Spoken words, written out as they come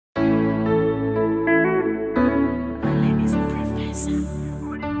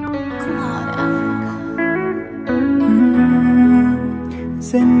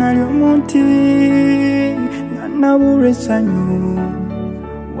Senali omuti Nana buresanyu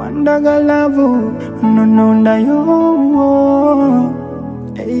Wandaga lavu Nononda yo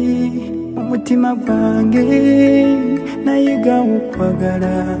Umutima gwange Nayiga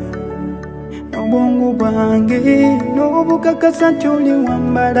ukwagala Nobongo bwange Nobukakasa tuli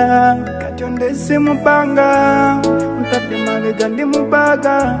wambala Kati ondese mupanga Ntapte mabega ndi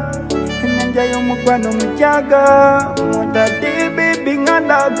mubaga Enyanja y'omukwano mujaga Mwotadde baby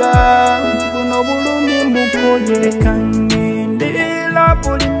ngandaga Buno bulumi mukoye Kangende love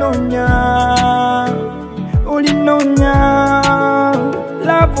Olinonya Olinonya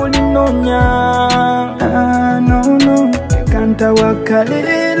Love Olinonya no Kanta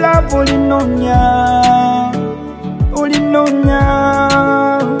wakale love Olinonya Olinonya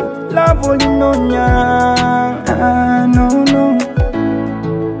Love Olinonya no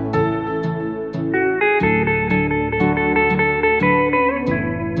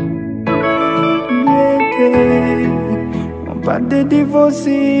Mpade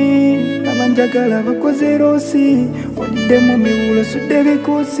divorce Nabanjagala bakoze rosi Walide mu miwulo sudde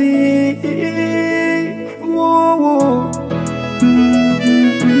bikusi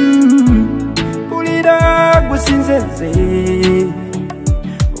Pulira gusinzeze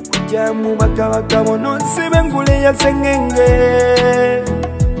Okujja mu bakabaka bono nsibe ngule ya sengenge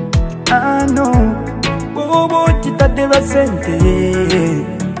Ano Bobo kitadde lwa sente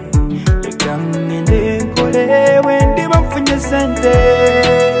Lekangende nkole wendi bafunye sente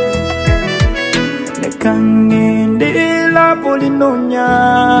Lekangende love Olinonya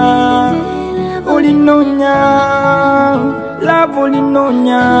Olinonya Love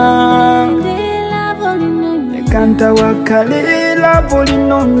Olinonya Lekanta wakale love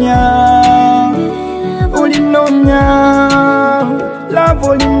Olinonya Olinonya Love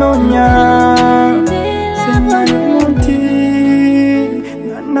Olinonya Senali omuti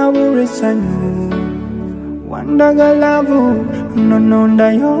Nana buresanyu Wandaga lavu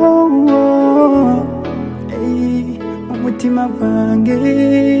Nononda yo Umutima gwange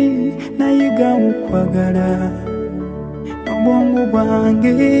Nayiga ukwagala Nobongo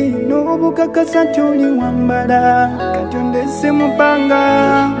bwange Nobukakasa tuli wambala Kati ondese mupanga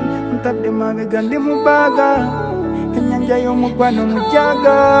Ntapte mabega ndi mubaga Enyanja y'omukwano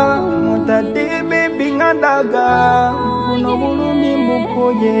mujaga Mwotadde baby ngandaga Buno bulumi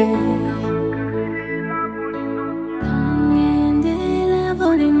mukoye